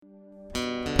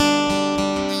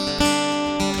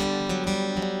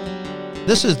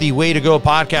This is the Way to Go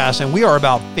podcast, and we are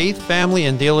about faith, family,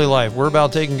 and daily life. We're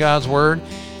about taking God's word,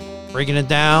 breaking it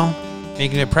down,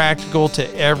 making it practical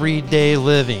to everyday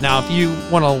living. Now, if you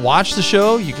want to watch the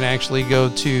show, you can actually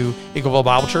go to Eagleville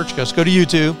Bible Church. Just go to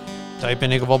YouTube, type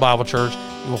in Eagleville Bible Church.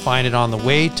 You will find it on the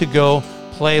Way to Go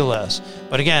playlist.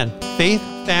 But again, faith,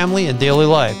 family, and daily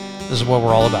life. This is what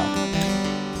we're all about.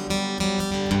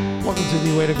 Welcome to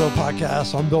the Way to Go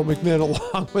podcast. I'm Bill McMinn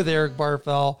along with Eric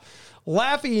Barfell,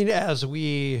 laughing as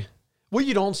what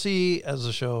you don't see as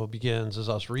the show begins is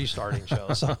us restarting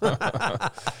shows.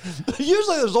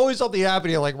 Usually there's always something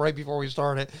happening like right before we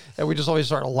start it, and we just always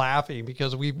start laughing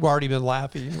because we've already been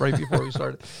laughing right before we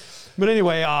started. But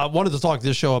anyway, I wanted to talk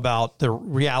this show about the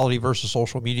reality versus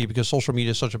social media, because social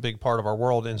media is such a big part of our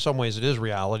world. In some ways it is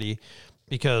reality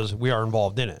because we are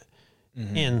involved in it.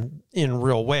 Mm-hmm. In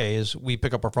real ways. We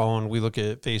pick up our phone, we look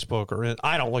at Facebook, or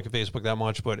I don't look at Facebook that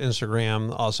much, but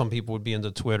Instagram. Some people would be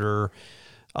into Twitter.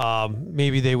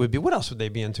 Maybe they would be. What else would they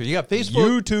be into? You got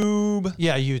Facebook, YouTube.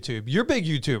 Yeah, YouTube. You're a big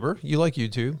YouTuber. You like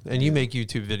YouTube, and you make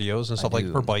YouTube videos and stuff like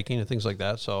for biking and things like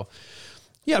that. So,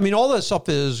 yeah, I mean, all that stuff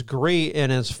is great and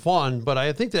it's fun. But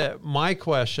I think that my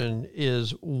question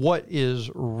is, what is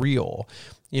real?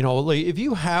 You know, like if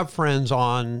you have friends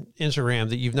on Instagram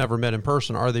that you've never met in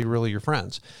person, are they really your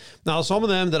friends? Now, some of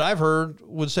them that I've heard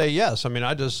would say yes. I mean,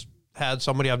 I just had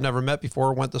somebody I've never met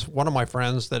before, went to one of my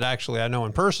friends that actually I know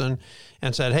in person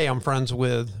and said, hey, I'm friends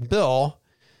with Bill,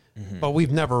 but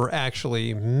we've never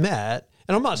actually met.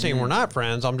 And I'm not saying we're not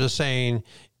friends. I'm just saying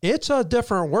it's a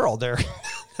different world there.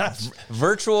 That's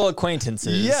virtual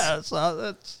acquaintances. Yes.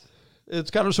 It's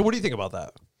kind of, so what do you think about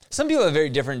that? Some people have very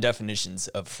different definitions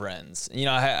of friends. You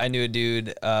know, I knew a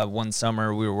dude one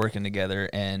summer, we were working together,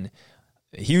 and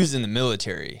he was in the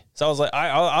military. So I was like,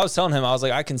 I was telling him, I was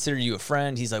like, I consider you a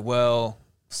friend. He's like, well,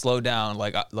 slow down.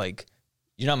 Like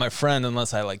you're not my friend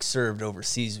unless I like served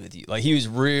overseas with you. Like he was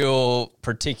real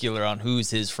particular on who's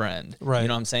his friend. Right. You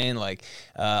know what I'm saying? Like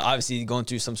obviously going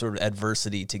through some sort of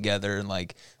adversity together and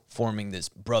like forming this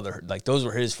brotherhood. Like those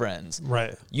were his friends.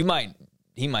 Right. He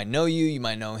might know you. You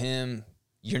might know him.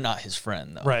 You're not his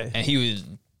friend, though. Right.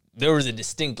 And there was a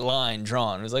distinct line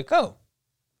drawn. It was like, oh,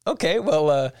 okay,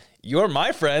 well, you're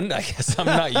my friend. I guess I'm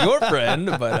not your friend,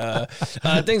 but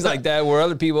things like that where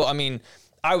other people, I mean,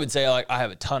 I would say like I have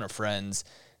a ton of friends,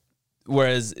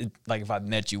 whereas like if I've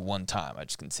met you one time, I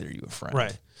just consider you a friend.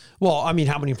 Right. Well, I mean,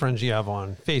 how many friends do you have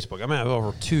on Facebook? I mean, I have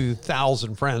over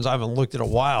 2,000 friends. I haven't looked at a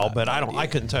while, but I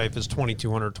couldn't tell you if it's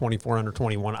 2,200, 2,400,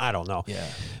 21. I don't know. Yeah.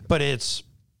 But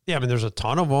I mean, there's a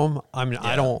ton of them. I mean,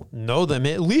 I don't know them.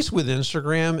 At least with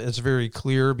Instagram, it's very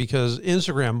clear because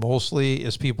Instagram mostly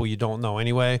is people you don't know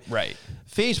anyway. Right.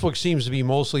 Facebook seems to be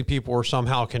mostly people who are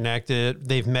somehow connected.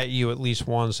 They've met you at least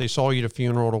once. They saw you at a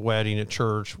funeral, at a wedding, at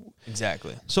church.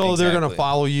 Exactly. So they're going to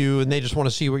follow you, and they just want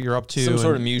to see what you're up to. Some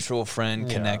sort of mutual friend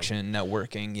connection,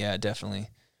 networking. Yeah, definitely.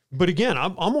 But again,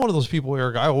 I'm one of those people,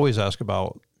 Eric, I always ask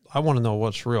about, I want to know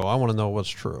what's real. I want to know what's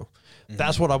true.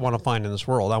 That's what I want to find in this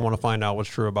world. I want to find out what's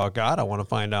true about God. I want to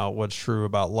find out what's true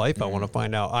about life. I want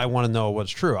to know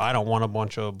what's true. I don't want a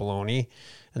bunch of baloney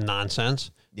and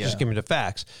nonsense. Yeah. Just give me the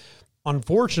facts.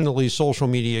 Unfortunately, social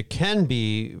media can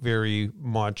be very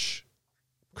much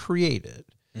created.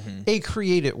 A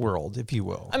created world, if you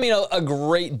will. I mean, a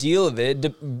great deal of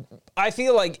it. I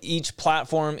feel like each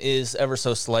platform is ever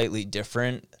so slightly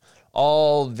different.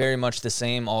 All very much the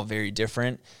same, all very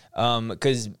different.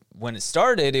 Because when it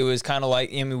started, it was kind of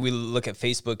like, I mean, we look at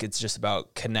Facebook, it's just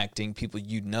about connecting people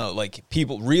you know, like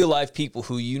people, real life people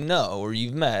who you know or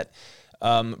you've met,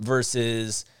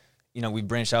 versus, you know, we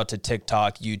branched out to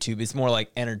TikTok, YouTube. It's more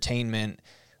like entertainment.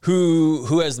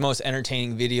 Who has the most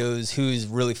entertaining videos? Who's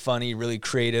really funny, really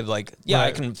creative? Like, yeah, right.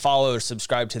 I can follow or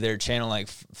subscribe to their channel, like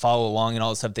follow along and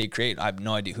all the stuff they create. I have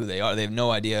no idea who they are. They have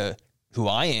no idea who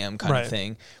I am, kind of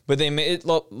thing. But they made it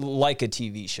look like a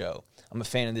TV show. I'm a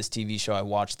fan of this TV show. I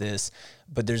watch this,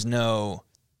 but there's no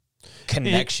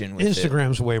connection with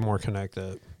Instagram's way more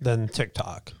connected than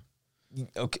TikTok.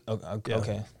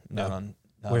 Okay. Not on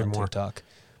way more. TikTok.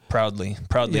 Proudly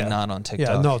not on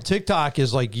TikTok. Yeah, no, TikTok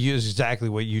is like exactly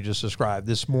what you just described.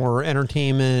 It's more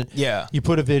entertainment. Yeah. You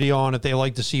put a video on it. They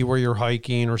like to see where you're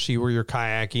hiking or see where you're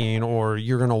kayaking, or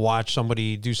you're going to watch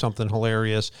somebody do something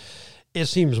hilarious. It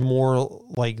seems more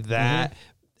like that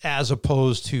as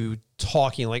opposed to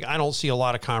talking. Like, I don't see a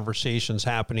lot of conversations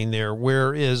happening there.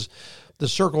 Whereas the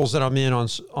circles that I'm in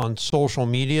on social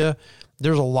media,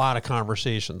 there's a lot of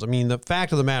conversations. I mean, the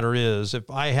fact of the matter is, if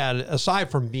I had, aside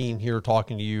from being here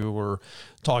talking to you or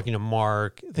talking to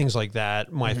Mark, things like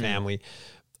that, my family,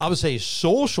 I would say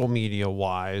social media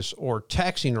wise or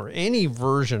texting or any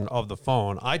version of the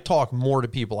phone, I talk more to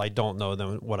people I don't know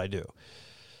than what I do.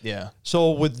 Yeah.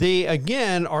 So would they,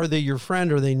 again, are they your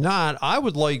friend or are they not? I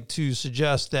would like to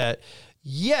suggest that,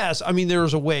 yes, I mean,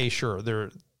 there's a way, sure,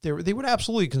 they would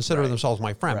absolutely consider themselves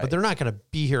my friend, but they're not going to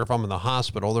be here if I'm in the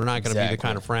hospital. They're not going to be the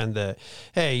kind of friend that,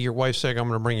 hey, your wife's sick, I'm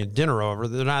going to bring you dinner over.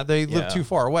 They're not, they live too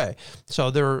far away. So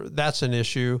that's an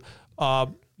issue.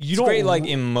 It's great, like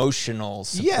emotional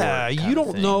support. Yeah, you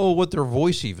don't know what their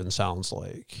voice even sounds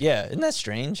like. Yeah, isn't that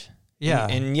strange? Yeah.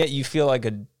 And yet you feel like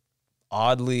a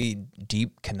oddly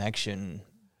deep connection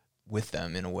with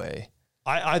them in a way.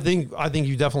 I think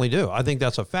you definitely do. I think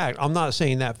that's a fact. I'm not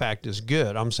saying that fact is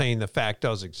good. I'm saying the fact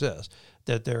does exist,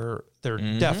 that there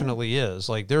definitely is.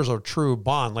 Like, there's a true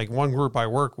bond. Like, one group I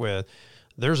work with,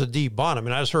 there's a deep bond. I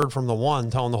mean, I just heard from the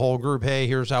one telling the whole group, hey,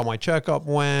 here's how my checkup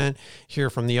went. Hear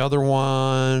from the other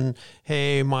one,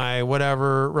 hey, my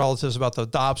whatever relative's about to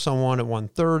adopt someone at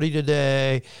 1:30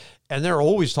 today. And they're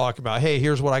always talking about, hey,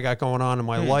 here's what I got going on in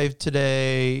my life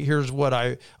today. Here's what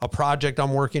a project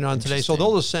I'm working on today. So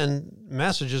they'll just send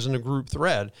messages in a group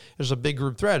thread. There's a big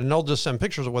group thread, and they'll just send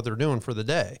pictures of what they're doing for the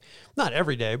day. Not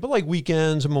every day, but like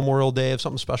weekends and Memorial Day, if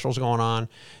something special is going on,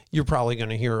 you're probably going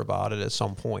to hear about it at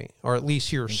some point, or at least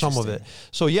hear some of it.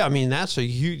 So yeah, I mean, there's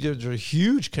a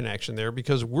huge connection there,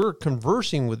 because we're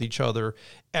conversing with each other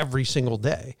every single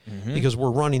day because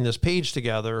we're running this page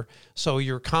together. So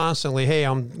you're constantly, hey,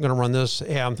 I'm going to run this.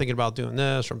 Hey, I'm thinking about doing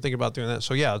this, or I'm thinking about doing that.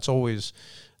 So yeah, it's always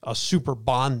a super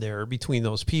bond there between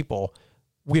those people.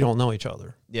 We don't know each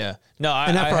other. Yeah. No,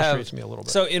 and that frustrates me a little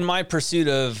bit. So in my pursuit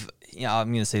of, I'm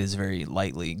going to say this very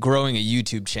lightly, growing a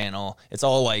YouTube channel, it's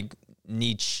all like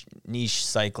niche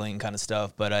cycling kind of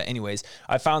stuff. But anyways,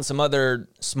 I found some other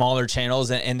smaller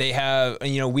channels, and they have,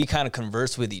 we kind of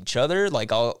converse with each other.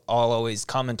 Like I'll always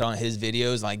comment on his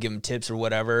videos and I give him tips or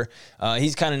whatever.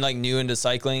 He's kind of like new into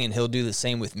cycling, and he'll do the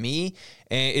same with me.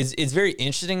 And it's very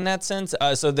interesting in that sense.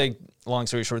 So long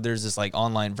story short, there's this like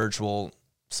online virtual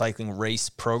cycling race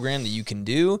program that you can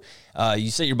do.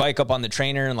 You set your bike up on the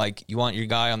trainer, and like you want your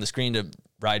guy on the screen to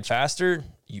ride faster,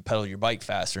 you pedal your bike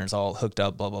faster, and it's all hooked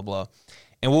up, blah, blah, blah.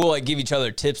 And we'll like give each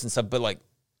other tips and stuff, but like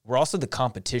we're also the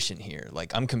competition here.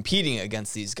 Like I'm competing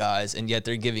against these guys, and yet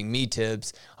they're giving me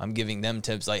tips. I'm giving them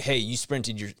tips like, hey, you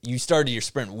started your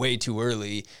sprint way too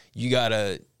early. You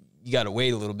gotta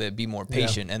wait a little bit, be more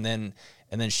patient, and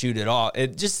then shoot it off.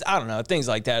 It just, I don't know, things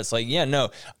like that. It's like,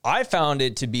 I found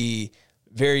it to be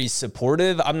very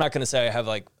supportive. I'm not going to say I have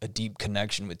like a deep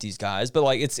connection with these guys, but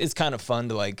like it's kind of fun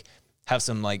to like have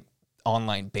some like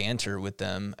online banter with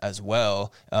them as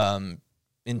well,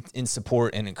 in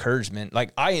support and encouragement.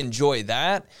 Like I enjoy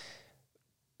that,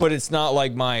 but it's not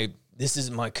like this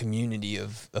isn't my community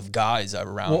of guys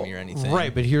around me or anything.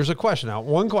 Right, but here's a question now.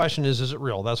 One question is it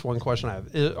real? That's one question I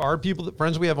have. Are people,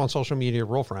 friends we have on social media,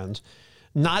 real friends?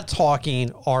 Not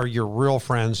talking are your real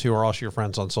friends who are also your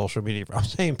friends on social media. I'm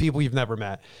saying people you've never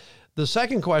met. The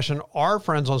second question, are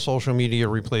friends on social media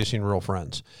replacing real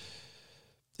friends?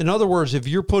 In other words, if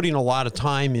you're putting a lot of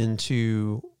time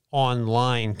into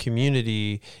online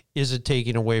community, is it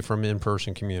taking away from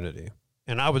in-person community?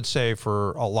 And I would say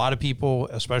for a lot of people,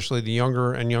 especially the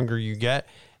younger and younger you get,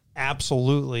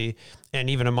 absolutely. And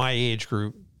even in my age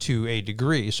group to a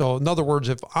degree. So in other words,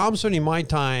 if I'm spending my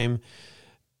time,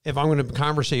 if I'm going to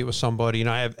conversate with somebody and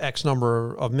I have X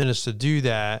number of minutes to do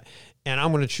that, and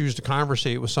I'm going to choose to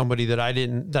conversate with somebody that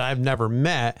I've never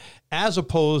met, as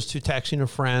opposed to texting a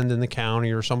friend in the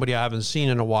county or somebody I haven't seen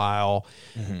in a while.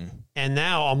 Mm-hmm. And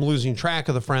now I'm losing track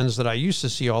of the friends that I used to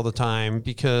see all the time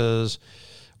because,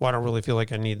 well, I don't really feel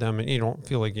like I need them. And you don't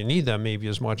feel like you need them maybe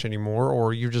as much anymore,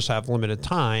 or you just have limited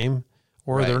time,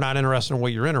 or they're not interested in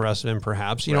what you're interested in,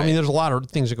 perhaps. You know, I mean, there's a lot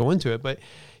of things that go into it. But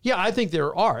yeah, I think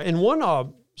there are. And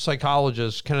one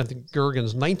psychologist, Kenneth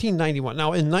Gergens, 1991.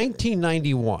 Now, in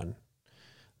 1991,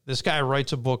 this guy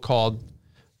writes a book called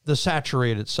The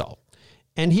Saturated Self.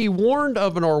 And he warned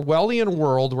of an Orwellian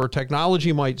world where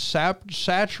technology might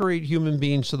saturate human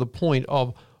beings to the point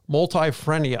of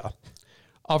multiphrenia,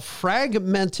 a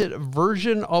fragmented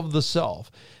version of the self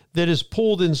that is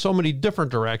pulled in so many different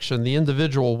directions, the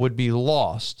individual would be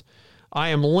lost. I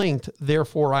am linked,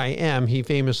 therefore I am, he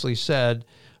famously said,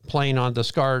 playing on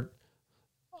Descartes.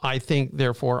 I think,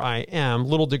 therefore I am.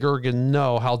 Little did Gergen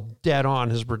know how dead on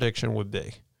his prediction would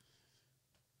be.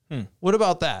 What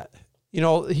about that? You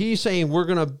know, he's saying we're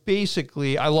going to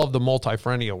basically, I love the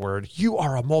multi-phrenia word. You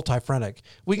are a multi-phrenic.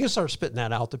 We can start spitting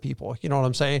that out to people. You know what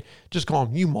I'm saying? Just call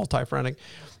them you multi-phrenic.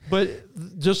 But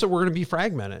just that we're going to be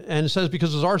fragmented. And it says,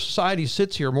 because as our society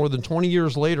sits here more than 20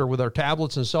 years later with our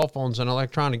tablets and cell phones and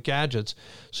electronic gadgets,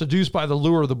 seduced by the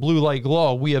lure of the blue light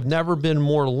glow, we have never been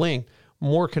more linked,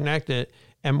 more connected,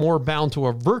 and more bound to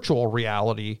a virtual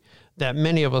reality that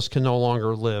many of us can no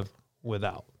longer live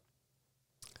without.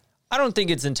 I don't think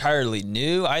it's entirely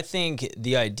new. I think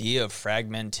the idea of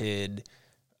fragmented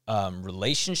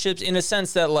relationships, in a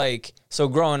sense that, like, so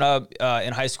growing up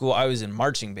in high school, I was in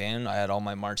marching band. I had all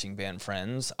my marching band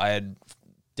friends. I had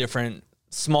different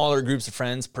smaller groups of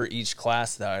friends per each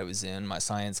class that I was in, my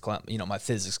science class, you know, my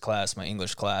physics class, my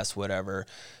English class, whatever.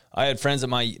 I had friends at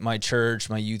my church,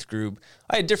 my youth group.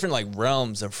 I had different, like,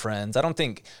 realms of friends. I don't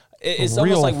think... It's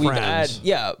almost like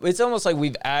it's almost like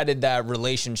we've added that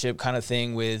relationship kind of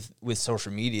thing with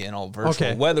social media and all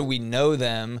virtual, whether we know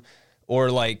them or,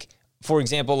 like, for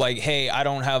example, like, hey, I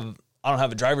don't have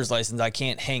a driver's license. I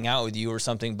can't hang out with you or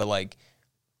something, but, like,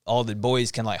 all the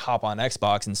boys can, like, hop on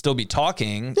Xbox and still be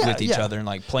talking with each other and,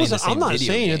 like, playing the same video game. I'm not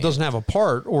saying it doesn't have a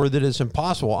part or that it's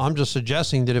impossible. I'm just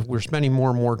suggesting that if we're spending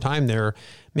more and more time there,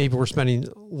 maybe we're spending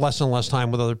less and less time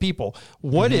with other people.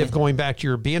 What if, going back to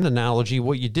your band analogy,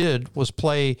 what you did was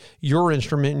play your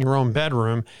instrument in your own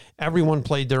bedroom, everyone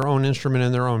played their own instrument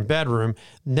in their own bedroom,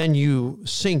 then you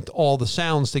synced all the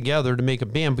sounds together to make a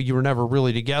band, but you were never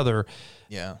really together.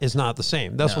 Yeah, is not the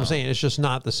same. That's what I'm saying. It's just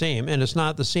not the same. And it's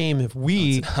not the same if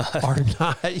we are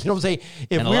not, you know what I'm saying?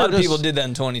 If and a lot of people did that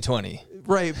in 2020.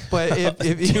 Right. But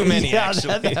if too many,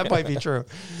 actually. That might be true.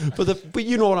 But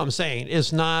you know what I'm saying?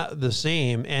 It's not the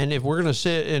same. And if we're going to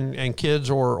sit and kids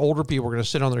or older people are going to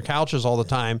sit on their couches all the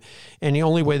time, and the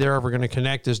only way they're ever going to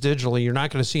connect is digitally, you're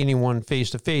not going to see anyone face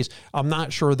to face. I'm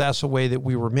not sure that's the way that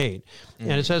we were made.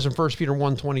 And it says in 1 Peter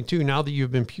 1:22, now that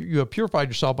you have purified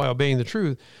yourself by obeying the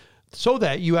truth, so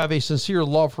that you have a sincere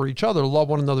love for each other, love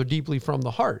one another deeply from the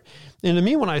heart. And to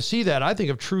me, when I see that, I think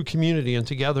of true community and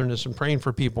togetherness and praying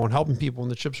for people and helping people when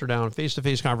the chips are down,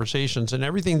 face-to-face conversations, and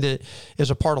everything that is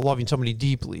a part of loving somebody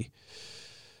deeply.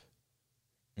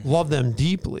 Love them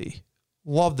deeply.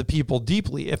 Love the people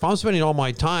deeply. If I'm spending all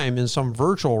my time in some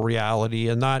virtual reality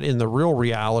and not in the real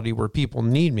reality where people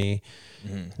need me,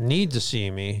 need to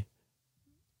see me,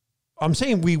 I'm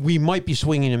saying we might be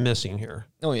swinging and missing here.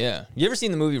 Oh, yeah. You ever seen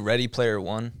the movie Ready Player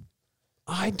One?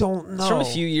 I don't know. It's from a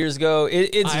few years ago.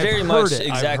 It's very much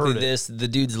exactly this. The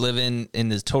dude's living in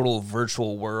this total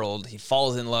virtual world. He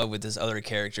falls in love with this other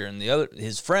character, and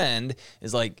his friend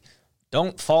is like,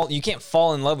 you can't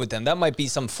fall in love with them. That might be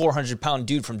some 400-pound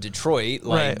dude from Detroit.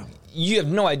 Like, you have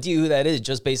no idea who that is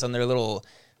just based on their little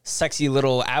sexy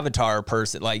little avatar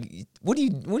person. Like, what are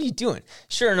you doing?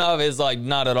 Sure enough, it's like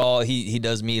not at all. He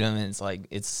does meet him, and it's like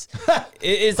it's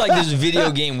like this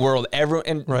video game world.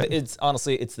 It's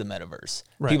honestly it's the metaverse.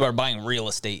 People are buying real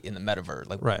estate in the metaverse.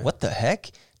 Like, what the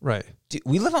heck? Right. Dude,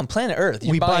 we live on planet Earth.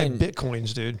 We buy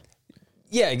bitcoins, dude.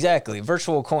 Yeah, exactly.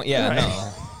 Virtual coin. Yeah,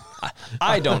 no.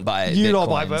 I don't buy it. You don't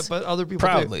buy it, but other people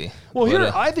probably do. Well,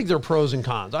 here I think there are pros and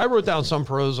cons. I wrote down some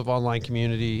pros of online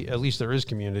community. At least there is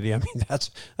community. I mean,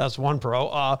 that's one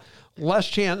pro. Less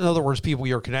chance. In other words, people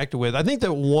you're connected with. I think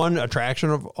that one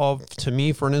attraction of to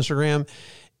me for an Instagram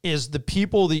is the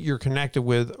people that you're connected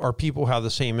with are people who have the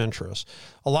same interests.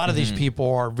 A lot of these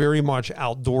people are very much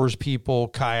outdoors people,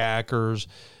 kayakers,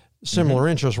 similar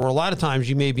interests, where a lot of times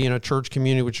you may be in a church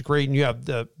community, which is great, and you have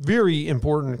the very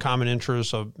important common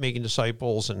interests of making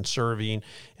disciples and serving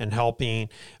and helping,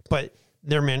 but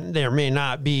there may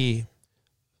not be,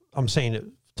 I'm saying it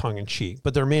tongue in cheek,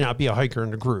 but there may not be a hiker in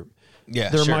the group. Yeah,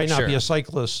 there might not be a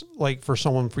cyclist, like for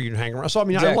someone for you to hang around. So I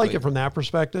mean, I like it from that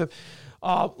perspective.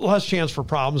 Less chance for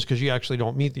problems because you actually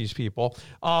don't meet these people.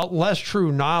 Less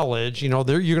true knowledge. You know,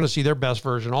 you're going to see their best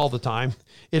version all the time.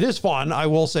 It is fun. I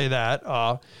will say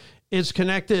that. It's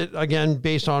connected, again,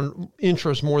 based on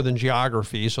interest more than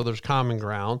geography, so there's common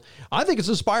ground. I think it's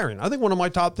inspiring. I think one of my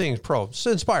top things, it's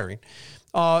inspiring.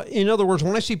 In other words,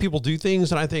 when I see people do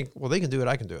things and I think, well, they can do it,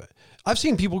 I can do it. I've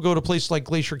seen people go to places like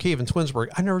Glacier Cave in Twinsburg.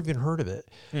 I never even heard of it.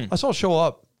 I saw it show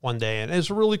up one day, and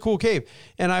it's a really cool cave.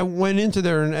 And I went into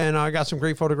there, and I got some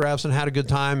great photographs and had a good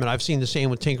time. And I've seen the same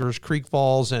with Tinker's Creek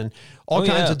Falls and all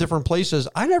kinds of different places.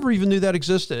 I never even knew that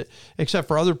existed, except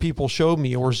for other people showed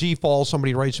me. Or Z Falls,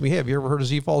 somebody writes to me, hey, have you ever heard of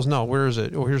Z Falls? No, where is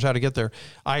it? Oh, here's how to get there.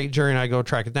 Jerry and I go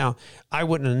track it down. I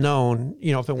wouldn't have known,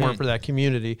 if it weren't for that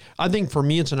community. I think for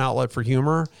me, it's an outlet for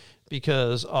humor,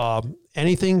 because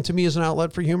anything to me is an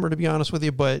outlet for humor, to be honest with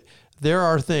you. But there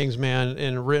are things, man,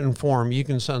 in written form, you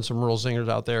can send some real zingers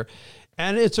out there.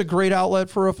 And it's a great outlet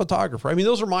for a photographer. I mean,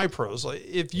 those are my pros. Like,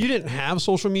 if you didn't have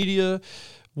social media,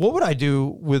 what would I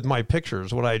do with my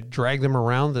pictures? Would I drag them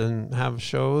around and have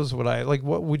shows? Would I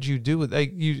what would you do with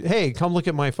hey, come look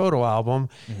at my photo album?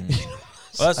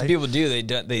 Well, that's what people do.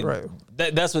 Right.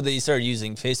 That's what they started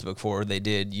using Facebook for. They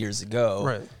did years ago.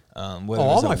 Right.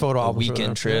 All my photo albums are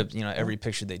weekend there. trip. Every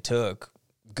picture they took,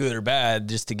 good or bad,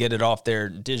 just to get it off their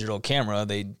digital camera,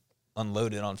 they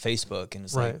unload it on Facebook, and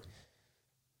it's Right. like,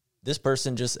 this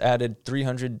person just added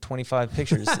 325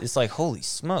 pictures. It's like, holy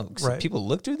smokes! Right. People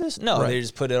look through this? No, Right. they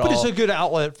just put it all. But it's a good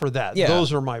outlet for that. Yeah.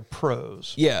 Those are my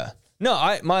pros. Yeah. No,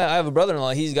 I have a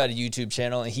brother-in-law. He's got a YouTube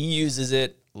channel, and he uses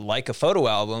it like a photo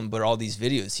album, but all these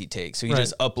videos he takes. So he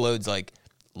just uploads like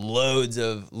loads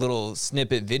of little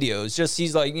snippet videos. Just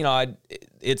he's like,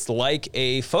 it's like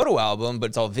a photo album, but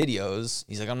it's all videos.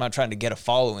 He's like, I'm not trying to get a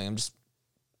following. I'm just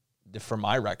for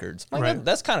my records. Like, Right.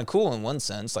 that's kind of cool in one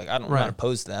sense. Like, I'm not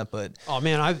opposed to that, but Oh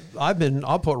man,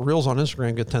 I'll put reels on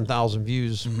Instagram, get 10,000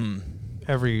 views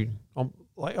every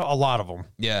like a lot of them.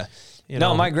 yeah. You No,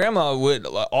 know? my grandma would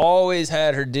always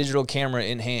had her digital camera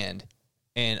in hand.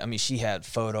 And I mean, she had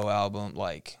photo album,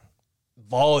 like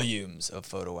volumes of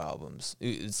photo albums.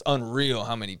 It's unreal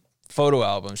how many photo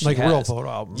albums she Like has. real photo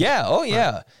albums. Yeah. Oh,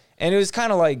 yeah. And it was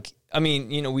kind of like, I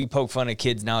mean, we poke fun at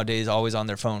kids nowadays always on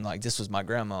their phone. Like, this was my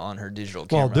grandma on her digital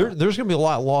Well, camera. there's going to be a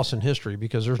lot lost in history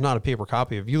because there's not a paper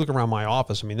copy. If you look around my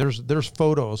office, I mean, there's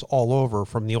photos all over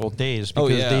from the old days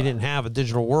because yeah. they didn't have a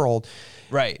digital world.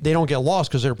 Right. They don't get lost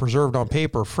because they're preserved on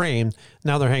paper, framed.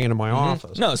 Now they're hanging in my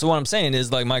office. No, so what I'm saying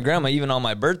is, like, my grandma, even on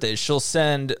my birthday, she'll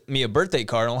send me a birthday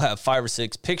card and I'll have 5 or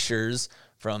 6 pictures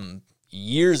from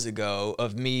years ago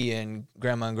of me and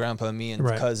grandma and grandpa, me and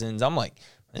Right. cousins. I'm like,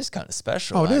 this is kind of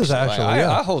special. Oh, it is Like, actually.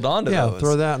 Yeah. I hold on to those.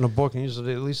 Throw that in a book and use it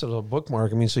at least as a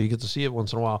bookmark. I mean, so you get to see it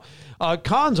once in a while.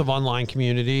 Cons of online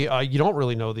community. You don't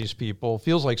really know these people.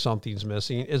 Feels like something's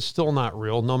missing. It's still not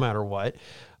real, no matter what.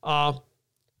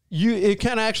 It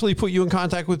can actually put you in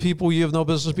contact with people you have no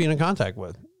business being in contact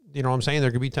with. You know what I'm saying?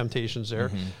 There could be temptations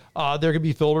there. There could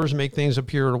be filters make things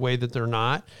appear in a way that they're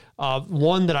not.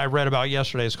 One that I read about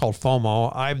yesterday is called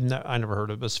FOMO. I never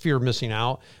heard of it, but it's fear of missing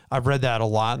out. I've read that a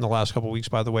lot in the last couple of weeks,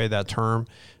 by the way, that term.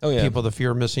 Oh, yeah. People, the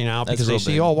fear of missing out That's because they real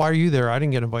see, big. oh, why are you there? I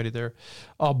didn't get invited there.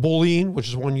 Bullying, which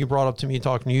is one you brought up to me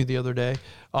talking to you the other day.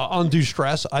 Undue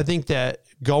stress. I think that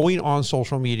going on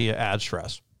social media adds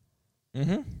stress.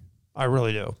 I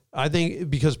really do. I think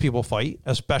because people fight,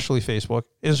 especially Facebook,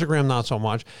 Instagram, not so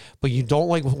much, but you don't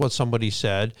like what somebody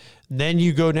said. Then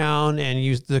you go down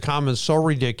and the comments so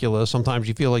ridiculous. Sometimes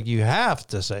you feel like you have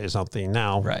to say something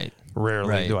now. Right. Rarely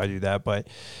Right. do I do that, but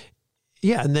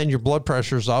yeah. And then your blood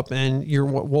pressure's up and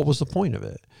what was the point of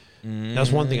it? That's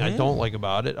one thing I don't like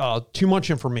about it. Too much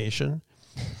information.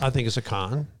 I think is a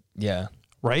con, Yeah.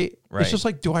 right? Right. It's just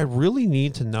like, do I really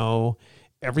need to know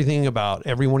everything about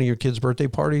every one of your kids' birthday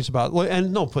parties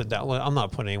and no, put that. I'm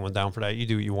not putting anyone down for that. You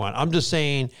do what you want. I'm just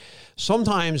saying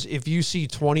sometimes if you see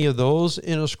 20 of those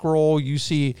in a scroll,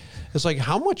 it's like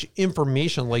how much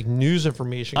information, like news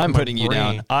information. I'm can my putting you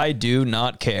brain- down. I do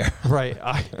not care. Right.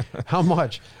 How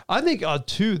much? I think,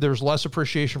 too, there's less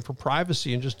appreciation for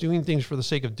privacy and just doing things for the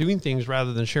sake of doing things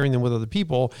rather than sharing them with other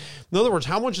people. In other words,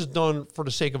 how much is done for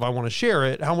the sake of I want to share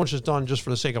it? How much is done just for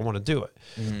the sake I want to do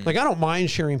it? Like, I don't mind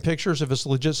sharing pictures if it's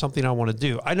legit something I want to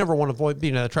do. I never want to avoid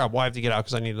being in a trap. Well, I have to get out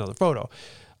because I need another photo.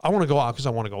 I want to go out because I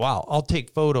want to go out. I'll take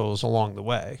photos along the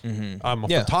way. I'm a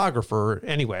photographer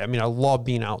anyway. I mean, I love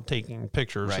being out taking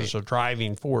pictures. Right. It's a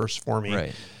driving force for me.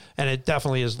 Right. And it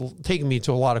definitely has taken me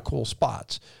to a lot of cool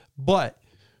spots. But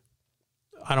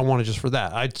I don't want it just for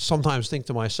that. I sometimes think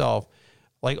to myself,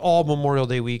 like all Memorial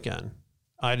Day weekend,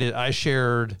 I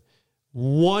shared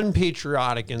one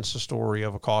patriotic Insta story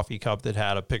of a coffee cup that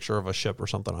had a picture of a ship or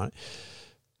something on it.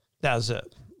 That's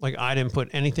it. Like I didn't put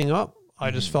anything up.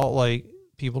 I just felt like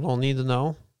people don't need to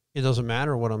know. It doesn't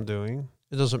matter what I'm doing.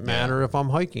 It doesn't matter if I'm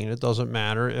hiking. It doesn't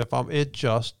matter it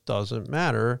just doesn't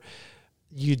matter.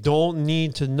 You don't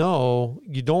need to know.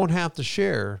 You don't have to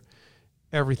share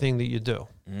everything that you do.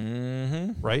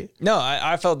 Right? No,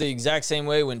 I felt the exact same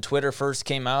way when Twitter first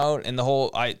came out, and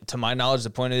to my knowledge, the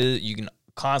point is you can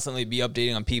constantly be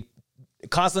updating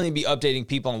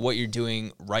people on what you're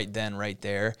doing right then, right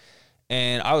there.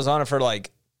 And I was on it for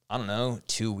like, I don't know,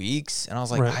 2 weeks, and I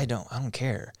was like, Right. I don't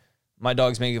care. My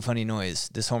dog's making a funny noise.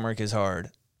 This homework is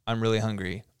hard. I'm really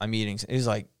hungry. I'm eating. It was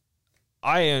like,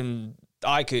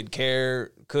 I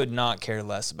could not care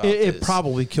less about this. It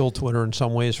probably killed Twitter in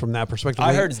some ways from that perspective.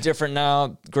 I heard it's different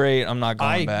now. Great. I'm not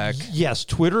going back. Yes,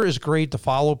 Twitter is great to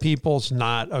follow people. It's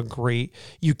not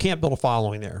you can't build a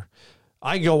following there.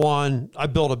 I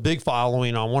built a big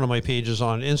following on one of my pages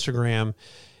on Instagram.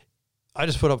 I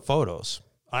just put up photos.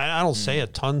 I don't say a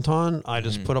ton. I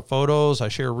just put up photos. I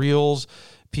share reels.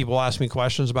 People ask me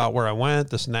questions about where I went,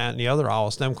 this and that and the other. I'll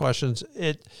ask them questions.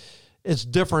 It's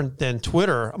different than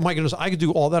Twitter. My goodness, I could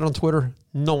do all that on Twitter.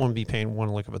 No one would be paying one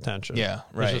lick of attention. Yeah,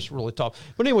 right. It's just really tough.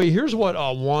 But anyway, here's what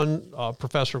one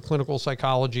professor of clinical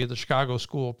psychology at the Chicago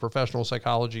School of Professional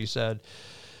Psychology said.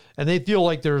 And they feel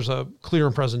like there's a clear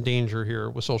and present danger here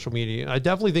with social media. I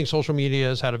definitely think social media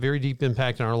has had a very deep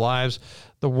impact in our lives.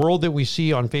 The world that we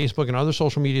see on Facebook and other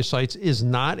social media sites is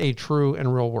not a true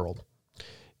and real world.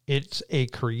 It's a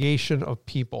creation of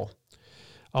people.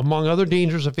 Among other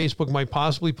dangers that Facebook might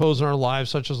possibly pose in our lives,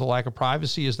 such as the lack of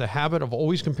privacy, is the habit of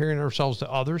always comparing ourselves to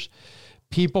others.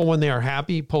 People, when they are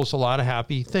happy, post a lot of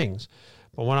happy things.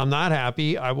 But when I'm not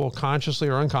happy, I will consciously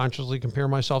or unconsciously compare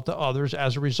myself to others.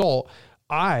 As a result,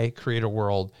 I create a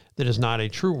world that is not a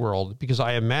true world because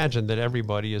I imagine that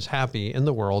everybody is happy in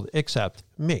the world except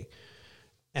me.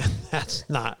 And that's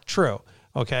not true.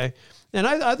 Okay. And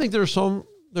I think there's some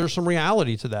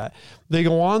reality to that. They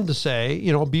go on to say,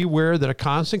 be aware that a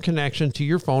constant connection to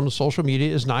your phone and social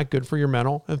media is not good for your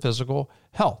mental and physical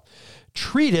health.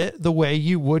 Treat it the way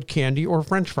you would candy or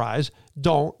French fries.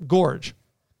 Don't gorge.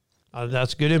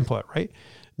 That's good input, right?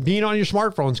 Being on your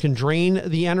smartphones can drain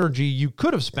the energy you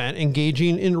could have spent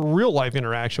engaging in real life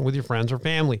interaction with your friends or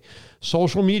family.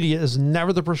 Social media is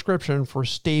never the prescription for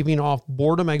staving off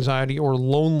boredom, anxiety, or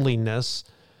loneliness,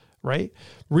 right?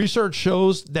 Research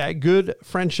shows that good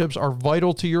friendships are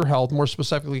vital to your health. More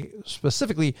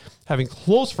specifically, having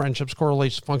close friendships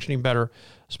correlates to functioning better,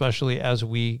 especially as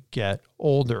we get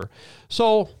older.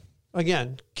 So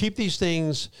again, keep these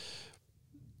things.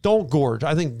 Don't gorge.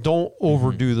 I think don't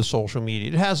overdo the social media.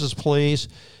 It has its place.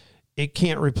 It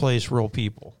can't replace real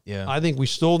people. Yeah. I think we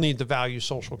still need to value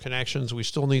social connections. We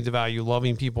still need to value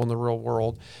loving people in the real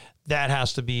world. That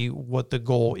has to be what the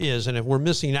goal is. And if we're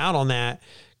missing out on that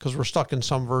because we're stuck in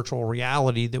some virtual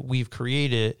reality that we've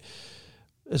created,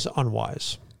 it's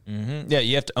unwise. Yeah,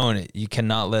 you have to own it. You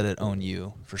cannot let it own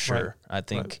you, for sure. Right. I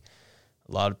think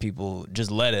a lot of people just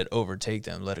let it overtake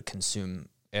them, let it consume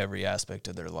every aspect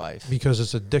of their life. Because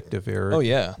it's addictive, Eric. Oh,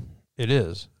 yeah. It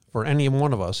is. For any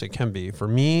one of us, it can be. For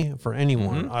me, for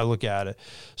anyone, I look at it.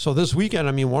 So this weekend,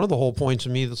 one of the whole points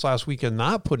of me this last weekend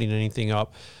not putting anything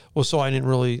up was so I didn't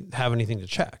really have anything to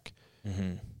check.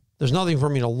 There's nothing for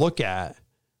me to look at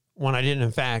when I didn't,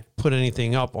 in fact, put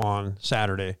anything up on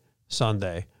Saturday,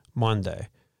 Sunday, Monday.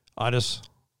 I just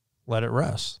let it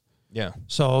rest. Yeah.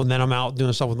 So then I'm out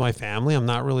doing stuff with my family. I'm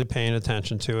not really paying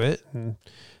attention to it. And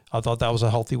I thought that was a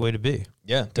healthy way to be.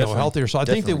 Yeah, definitely. Healthier. So I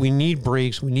think that we need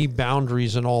breaks. We need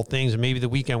boundaries in all things. And maybe the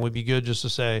weekend would be good just to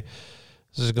say,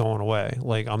 this is going away.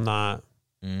 Like, I'm not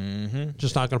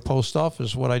just not going to post stuff.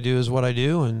 Is what I do is what I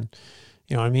do. And,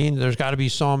 there's got to be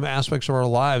some aspects of our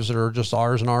lives that are just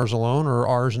ours and ours alone, or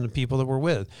ours and the people that we're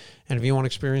with. And if you want to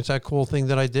experience that cool thing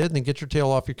that I did, then get your tail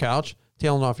off your couch,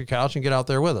 and get out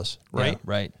there with us. Right? Yeah,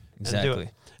 right. Exactly.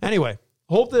 Anyway.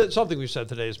 Hope that something we've said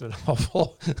today has been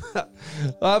helpful.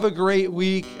 Have a great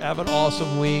week. Have an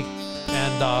awesome week.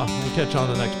 And we'll catch you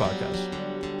on the next podcast.